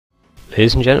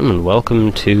Ladies and gentlemen,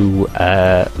 welcome to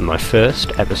my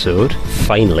first episode,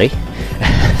 finally,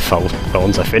 for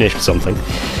once I finished something,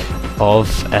 of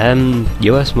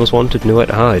US Most Wanted Nowhere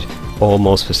to Hide, or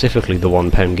more specifically the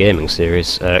 £1 gaming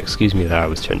series. Excuse me that I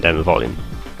was turning down the volume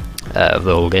of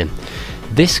the whole game.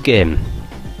 This game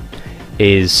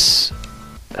is...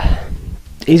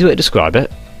 easy way to describe it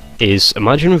is,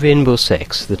 imagine Rainbow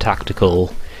Six, the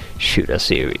tactical shooter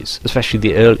series, especially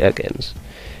the earlier games,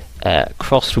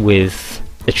 crossed with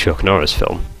a Chuck Norris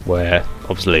film, where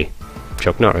obviously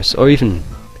Chuck Norris, or even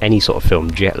any sort of film,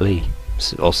 Jet Li,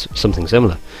 or something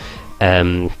similar,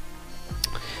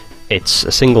 it's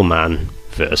a single man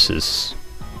versus...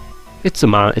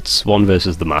 it's one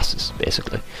versus the masses,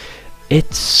 basically.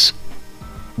 It's...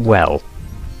 well,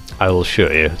 I will show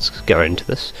you. Let's get right into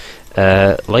this.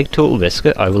 Like Total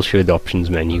Biscuit, I will show you the options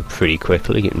menu pretty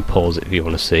quickly. You can pause it if you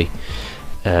want to see.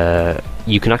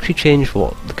 You can actually change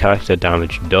what the character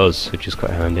damage does, which is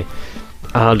quite handy.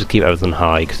 I'll just keep everything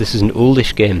high, because this is an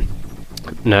oldish game.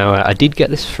 Now, I did get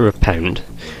this for £1.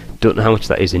 Don't know how much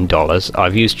that is in dollars.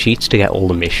 I've used cheats to get all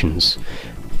the missions.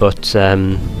 But,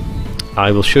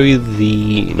 I will show you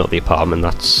not the apartment,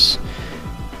 that's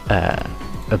a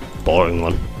boring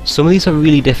one. Some of these are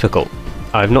really difficult.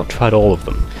 I've not tried all of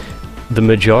them. The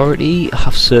majority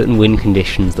have certain win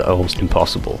conditions that are almost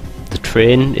impossible. The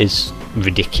train is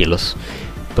ridiculous,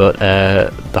 but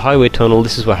the highway tunnel,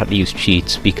 this is where I had to use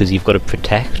cheats, because you've got to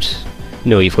prevent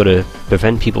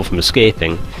people from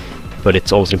escaping, but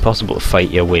it's almost impossible to fight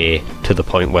your way to the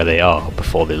point where they are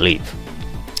before they leave.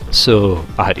 So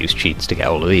I had to use cheats to get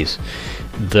all of these.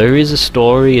 There is a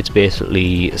story. It's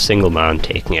basically a single man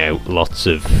taking out lots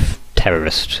of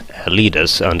terrorist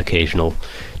leaders and occasional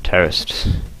terrorists.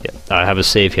 Yeah, I have a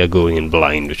save here going in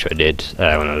blind, which I did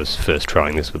when I was first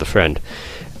trying this with a friend.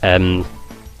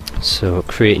 So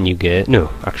create a new game.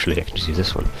 No, actually I can just use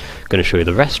this one. I'm going to show you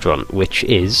the restaurant, which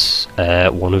is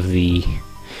one of the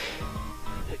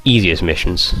easiest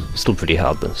missions. Still pretty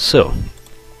hard though. So,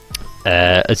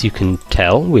 as you can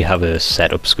tell, we have a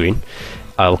setup screen.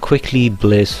 I'll quickly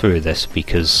blaze through this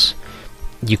because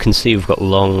you can see we've got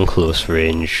long, close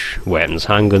range weapons,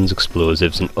 handguns,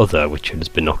 explosives, and other, which is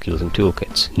binoculars and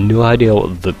toolkits. No idea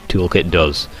what the toolkit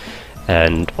does,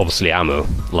 and obviously ammo,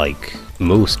 like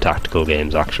most tactical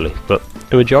games actually, but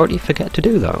the majority forget to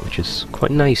do that, which is quite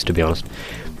nice, to be honest.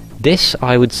 This,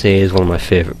 I would say, is one of my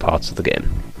favourite parts of the game.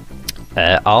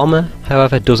 Armour,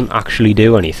 however, doesn't actually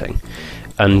do anything,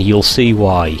 and you'll see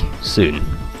why soon.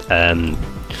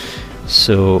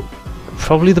 So,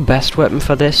 probably the best weapon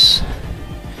for this...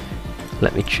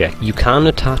 let me check. You can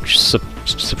attach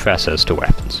suppressors to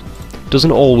weapons.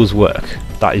 Doesn't always work,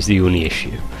 that is the only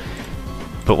issue.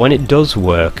 But when it does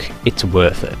work, it's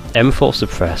worth it. M4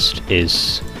 suppressed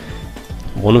is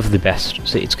one of the best.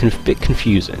 See, it's a bit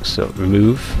confusing, so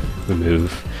remove.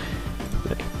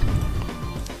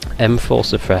 M4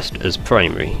 suppressed as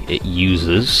primary. It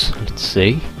uses, let's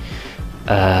see.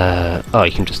 Oh,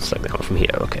 you can just select that one from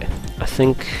here, okay. I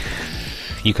think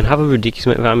you can have a ridiculous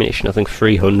amount of ammunition. I think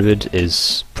 300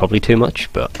 is probably too much,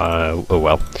 but oh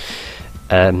well.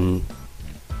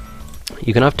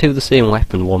 You can have two of the same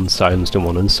weapon, one silenced and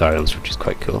one unsilenced, which is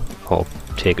quite cool. I'll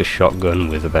take a shotgun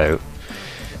with about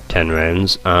 10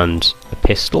 rounds, and a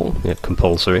pistol, yeah,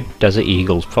 compulsory. Desert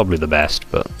Eagle's probably the best,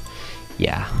 but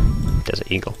yeah,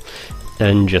 Desert Eagle.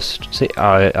 And just, see,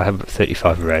 I have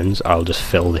 35 rounds. I'll just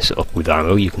fill this up with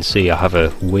ammo. You can see I have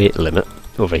a weight limit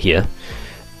over here.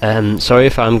 Sorry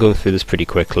if I'm going through this pretty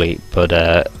quickly, but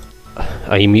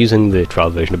I am using the trial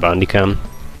version of Bandicam.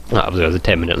 That was a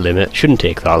 10-minute limit. Shouldn't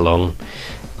take that long,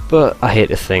 but I hate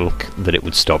to think that it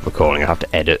would stop recording. I have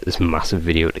to edit this massive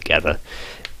video together,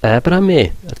 but I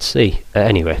may. Let's see.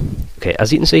 Anyway, okay.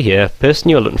 As you can see here, person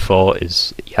you're looking for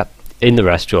is in the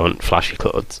restaurant, flashy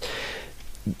clothes.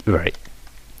 Right.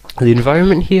 The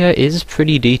environment here is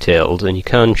pretty detailed, and you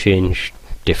can change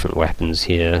different weapons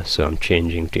here, so I'm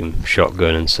changing to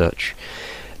shotgun and such.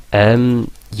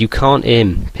 You can't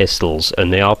aim pistols,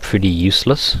 and they are pretty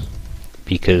useless,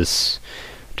 because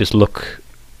just look,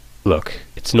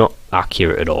 it's not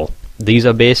accurate at all. These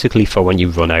are basically for when you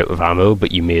run out of ammo,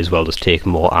 but you may as well just take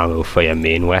more ammo for your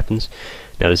main weapons.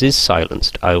 Now this is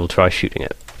silenced. I will try shooting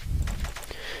it.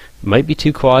 Might be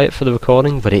too quiet for the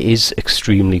recording, but it is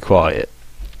extremely quiet,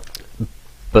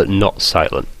 but not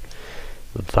silent.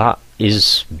 That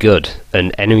is good,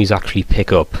 and enemies actually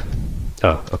pick up.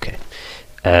 Oh, okay.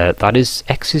 That is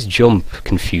X is jump,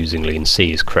 confusingly, and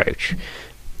C is crouch.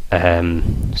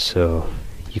 So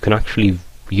you can actually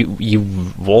you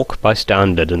walk by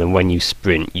standard, and then when you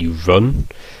sprint, you run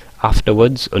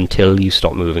afterwards until you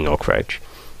stop moving or crouch.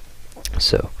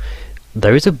 So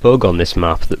there is a bug on this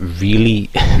map that really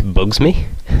bugs me.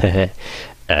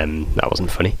 That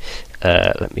wasn't funny.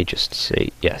 Let me just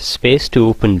see. Yeah, space to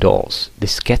open doors.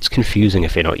 This gets confusing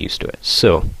if you're not used to it.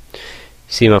 So,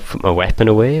 see, I put my weapon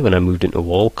away when I moved into a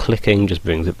wall. Clicking just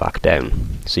brings it back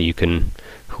down, so you can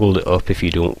hold it up if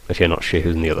you're not sure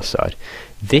who's on the other side.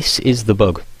 This is the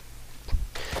bug.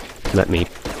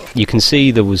 You can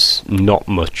see there was not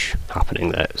much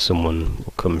happening there. Someone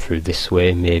will come through this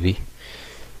way, maybe.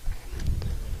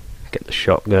 Get the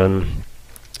shotgun.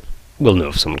 We'll know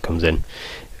if someone comes in.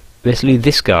 Basically,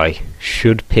 this guy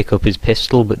should pick up his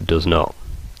pistol, but does not.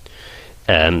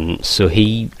 So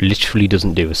he literally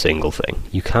doesn't do a single thing.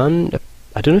 You can...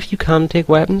 I don't know if you can take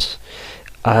weapons.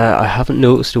 I haven't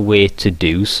noticed a way to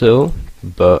do so,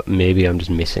 but maybe I'm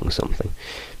just missing something.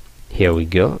 Here we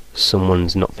go.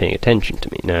 Someone's not paying attention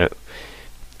to me. Now,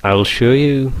 I will show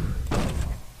you...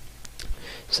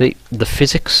 See, the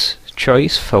physics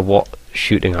choice for what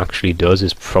shooting actually does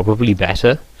is probably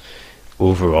better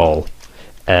overall.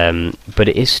 But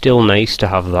it is still nice to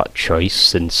have that choice,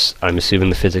 since I'm assuming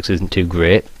the physics isn't too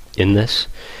great in this.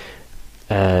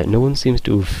 No one seems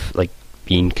to have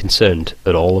been concerned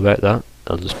at all about that.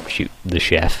 I'll just shoot the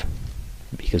chef,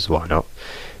 because why not?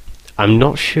 I'm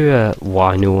not sure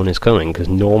why no one is coming, because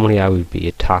normally I would be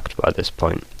attacked by this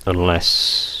point,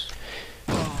 unless...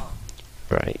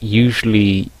 Right,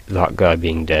 usually that guy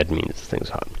being dead means things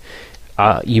happen.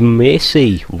 You may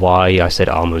see why I said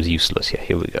armor is useless.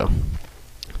 Here we go.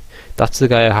 That's the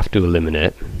guy I have to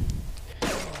eliminate.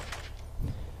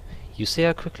 You see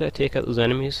how quickly I take out those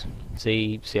enemies?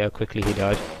 See how quickly he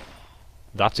died?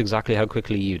 That's exactly how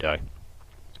quickly you die.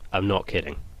 I'm not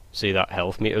kidding. See that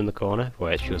health meter in the corner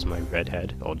where it shows my red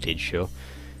head, or did show?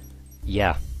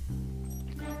 Yeah.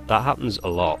 That happens a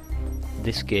lot.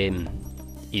 This game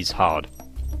is hard.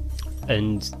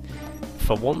 And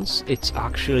for once, it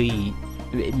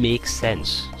makes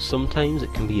sense. Sometimes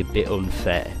it can be a bit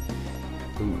unfair.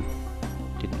 Ooh,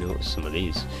 didn't notice some of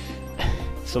these.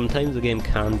 Sometimes the game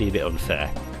can be a bit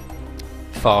unfair.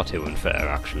 Far too unfair,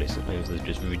 actually. Sometimes there's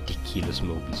just ridiculous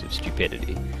moments of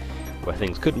stupidity where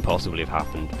things couldn't possibly have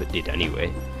happened, but did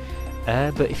anyway.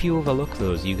 But if you overlook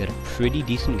those, you get a pretty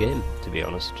decent game, to be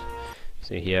honest.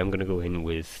 So here I'm going to go in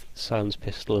with Silence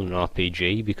Pistol and an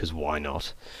RPG, because why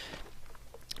not?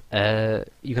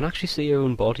 You can actually see your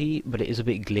own body, but it is a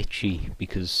bit glitchy,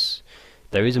 because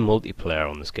there is a multiplayer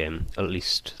on this game. At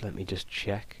least, let me just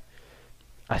check.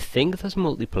 I think there's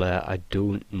multiplayer, I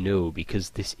don't know,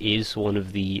 because this is one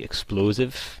of the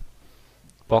explosive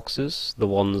boxes, the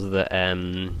ones that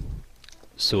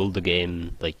sold the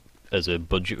game as a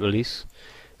budget release,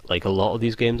 like a lot of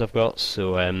these games I've got.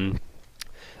 So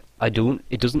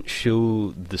it doesn't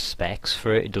show the specs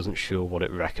for it, it doesn't show what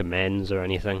it recommends or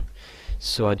anything,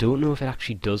 so I don't know if it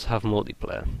actually does have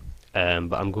multiplayer,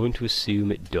 but I'm going to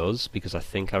assume it does, because I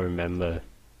think I remember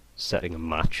setting a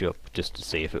match up just to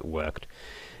see if it worked.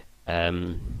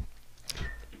 I'm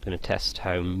going to test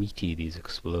how meaty these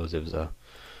explosives are.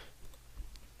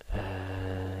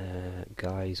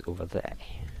 Guys over there.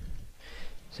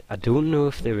 So I don't know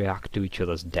if they react to each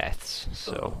other's deaths,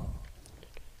 so...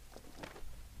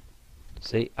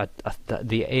 See,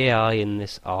 the AI in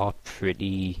this are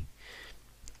pretty...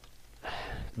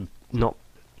 not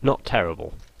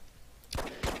terrible.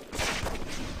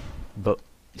 But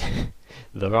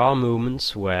there are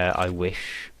moments where I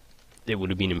wish it would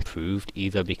have been improved,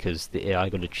 either because the AI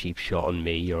got a cheap shot on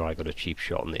me, or I got a cheap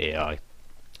shot on the AI.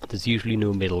 There's usually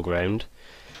no middle ground,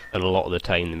 and a lot of the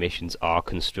time the missions are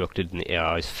constructed in the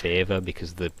AI's favour,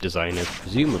 because the designers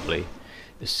presumably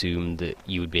assumed that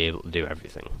you would be able to do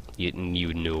everything. You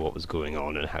would know what was going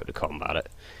on and how to combat it.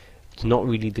 It's not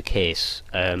really the case.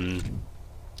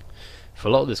 For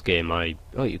a lot of this game,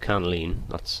 oh, you can lean.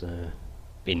 That's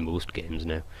in most games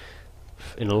now.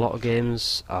 In a lot of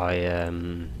games, I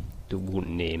won't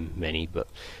name many, but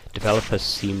developers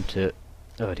seem to...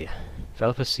 Oh dear.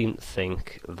 Developers seem to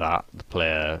think that the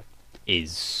player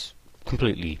is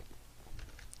completely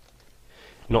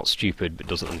not stupid, but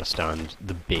doesn't understand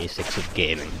the basics of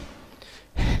gaming.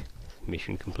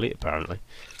 Mission complete, apparently.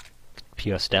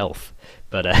 Pure stealth.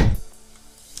 But,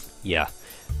 yeah.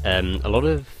 A lot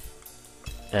of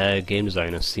game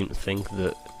designers seem to think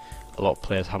that a lot of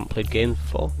players haven't played games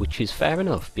before, which is fair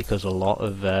enough, because a lot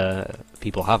of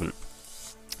people haven't.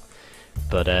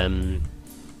 But,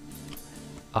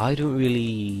 I don't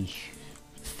really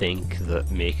think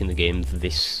that making the games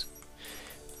this...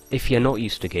 If you're not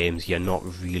used to games, you're not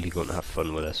really going to have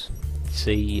fun with this.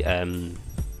 See,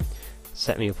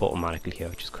 set me up automatically here,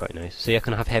 which is quite nice. See, I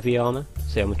can have heavy armor.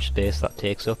 See how much space that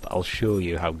takes up? I'll show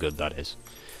you how good that is,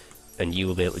 and you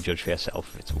will be able to judge for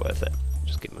yourself if it's worth it.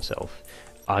 just get myself.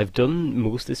 I've done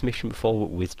most of this mission before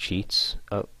but with cheats.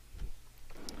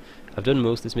 I've done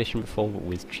most of this mission before but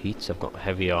with cheats. I've got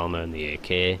heavy armor and the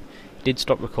AK. Did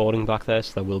stop recording back there,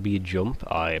 so there will be a jump.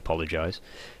 I apologise.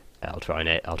 I'll try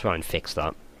and fix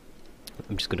that.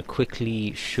 I'm just going to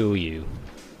quickly show you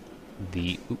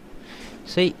the.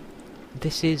 See,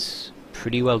 this is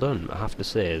pretty well done, I have to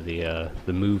say.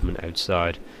 The movement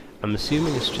outside. I'm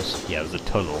assuming it's just, yeah, there's a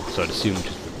tunnel, so I'd assume it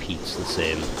just repeats the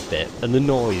same bit, and the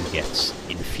noise gets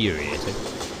infuriating.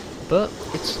 But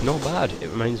it's not bad. It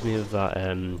reminds me of that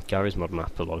Garry's Mod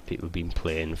map a lot of people have been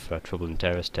playing for Trouble in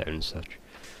Terrorist Town and such.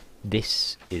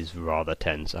 This is rather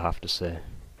tense, I have to say.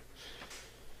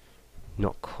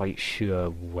 Not quite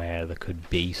sure where there could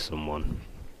be someone.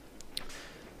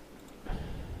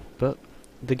 But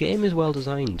the game is well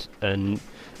designed, and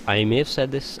I may have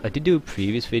said this, I did do a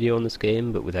previous video on this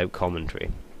game, but without commentary,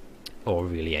 or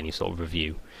really any sort of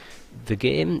review. The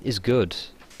game is good,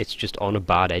 it's just on a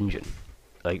bad engine.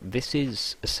 Like, this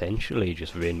is essentially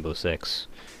just Rainbow Six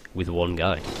with one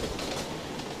guy.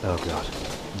 Oh god.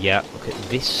 Yeah, okay,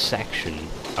 this section,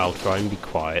 I'll try and be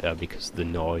quieter because the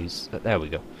noise... there we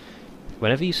go.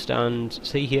 Whenever you stand...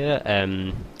 see here,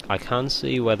 I can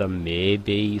see where there may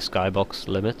be skybox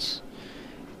limits.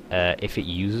 If it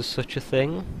uses such a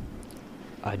thing,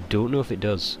 I don't know if it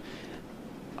does.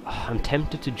 I'm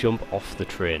tempted to jump off the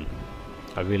train.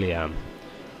 I really am.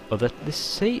 But this,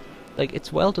 see, like,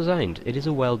 it's well designed. It is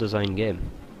a well designed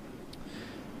game.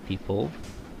 People.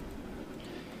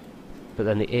 But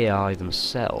then the AI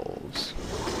themselves.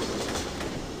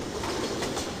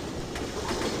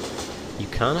 You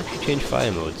can actually change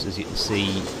fire modes, as you can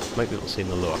see. Might be able to see in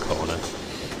the lower corner.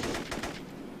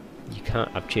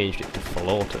 I've changed it to full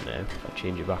auto now. If I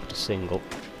change it back to single.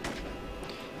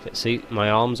 See, my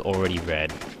arm's already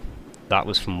red. That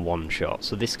was from one shot.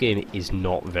 So this game is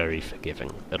not very forgiving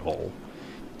at all.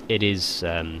 It is,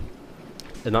 and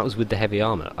that was with the heavy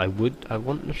armor. I'm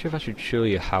not sure if I should show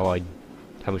you how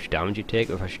much damage you take,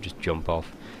 or if I should just jump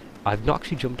off. I've not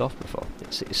actually jumped off before.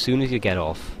 As soon as you get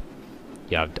off,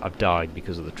 yeah, I've died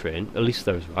because of the train. At least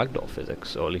there's ragdoll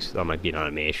physics, or at least that might be an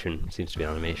animation. It seems to be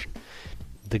an animation.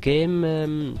 The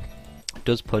game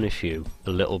does punish you a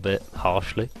little bit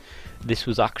harshly. This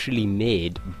was actually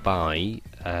made by...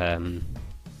 I'm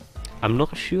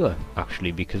not sure,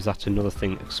 actually, because that's another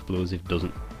thing Explosive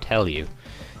doesn't tell you.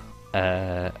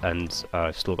 And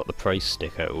I've still got the price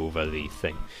sticker over the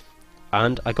thing.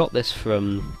 And I got this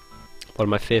from one of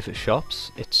my favourite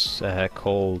shops. It's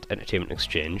called Entertainment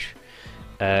Exchange,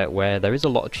 where there is a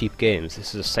lot of cheap games.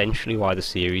 This is essentially why the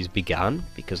series began,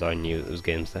 because I knew there was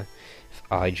games there.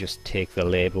 I just take the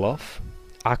label off,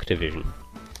 Activision.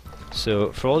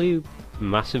 So for all you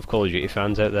massive Call of Duty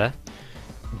fans out there,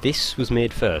 this was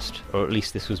made first, or at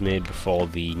least this was made before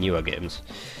the newer games.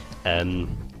 And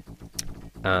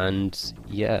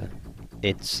yeah,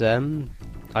 it's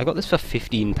I got this for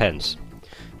 15 pence.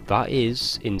 That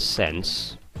is, in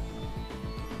cents,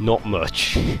 not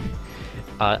much.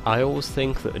 I always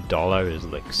think that $1 is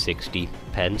like 60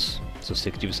 pence. So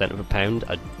 60% of a pound.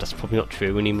 That's probably not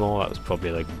true anymore. That was probably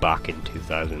like back in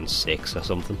 2006 or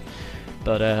something.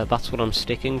 But that's what I'm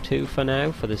sticking to for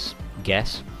now, for this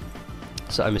guess.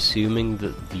 So I'm assuming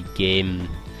that the game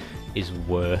is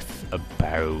worth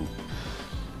about...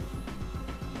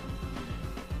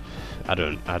 I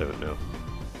don't know.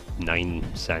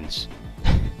 9 cents.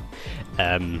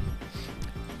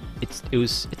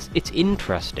 It's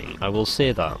interesting, I will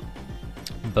say that.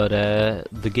 But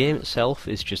the game itself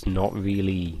is just not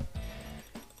really...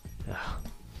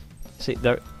 see,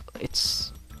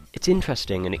 it's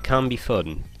interesting and it can be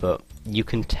fun, but you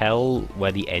can tell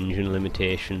where the engine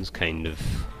limitations kind of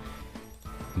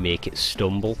make it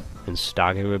stumble and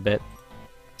stagger a bit,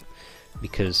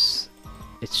 because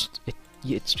it's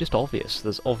just obvious.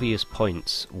 There's obvious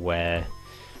points where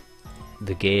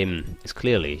the game is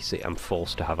clearly... see, I'm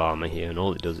forced to have armor here, and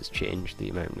all it does is change the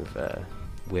amount of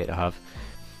weight I have.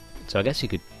 So I guess you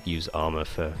could use armor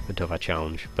for a tougher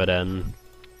challenge, but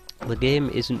the game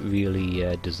isn't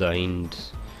really designed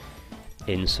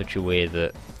in such a way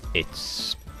that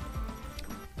it's...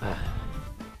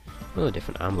 oh,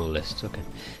 different ammo lists, okay.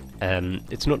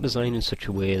 It's not designed in such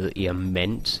a way that you're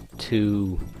meant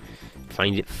to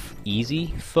find it easy,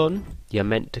 fun. You're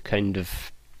meant to kind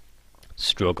of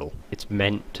struggle. It's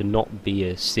meant to not be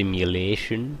a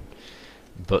simulation,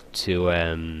 but to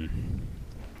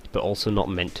but also not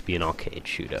meant to be an arcade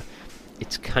shooter.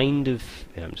 It's kind of...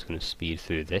 yeah, I'm just going to speed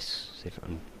through this. See if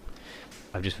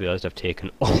I've just realised I've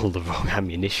taken all the wrong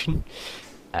ammunition.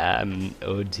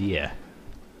 Oh dear.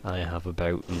 I have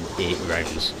about 8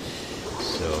 rounds.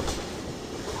 So...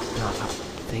 oh, that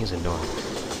thing is annoying.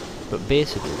 But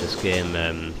basically this game,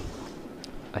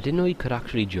 I didn't know you could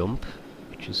actually jump,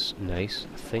 which is nice.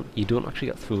 I think you don't actually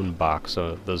get thrown back,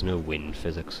 so there's no wind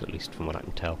physics, at least from what I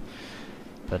can tell.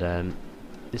 But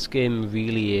this game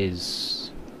really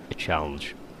is a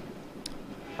challenge.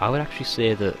 I would actually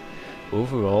say that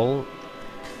overall,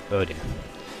 oh dear,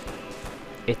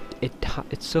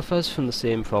 it suffers from the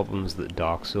same problems that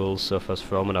Dark Souls suffers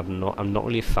from, and I'm not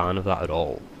really a fan of that at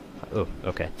all. Oh,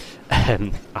 okay.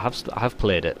 I have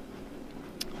played it,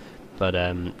 but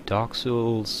Dark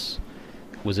Souls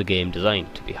was a game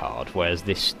designed to be hard, whereas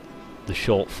the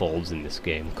shortfalls in this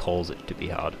game calls it to be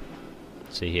hard.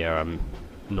 See here, I'm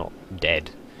not dead,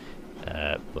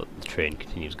 but the train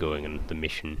continues going and the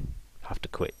mission have to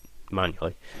quit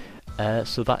manually.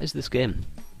 So that is this game.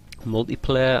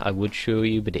 Multiplayer I would show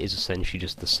you, but it is essentially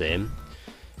just the same.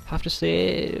 I have to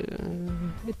say,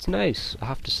 it's nice, I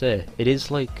have to say. It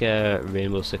is like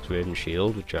Rainbow Six Raven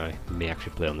Shield, which I may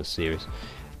actually play on this series.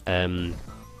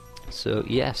 So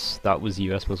yes, that was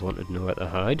US Most Wanted Nowhere to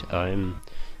Hide.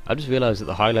 I just realised that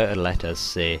the highlighted letters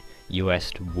say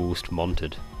US Most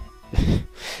Wanted.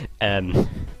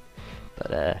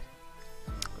 But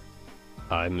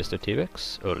I'm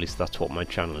Mrtbrix, or at least that's what my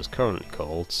channel is currently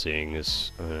called, seeing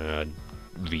as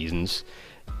reasons.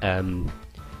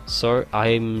 So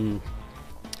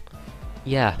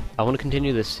yeah, I want to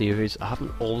continue this series. I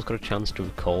haven't always got a chance to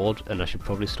record, and I should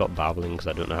probably stop babbling because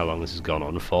I don't know how long this has gone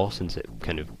on for since it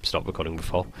kind of stopped recording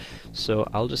before. So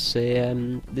I'll just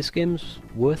say this game's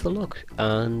worth a look,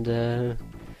 and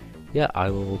yeah, I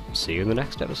will see you in the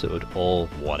next episode, or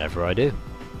whatever I do.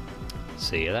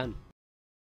 See you then.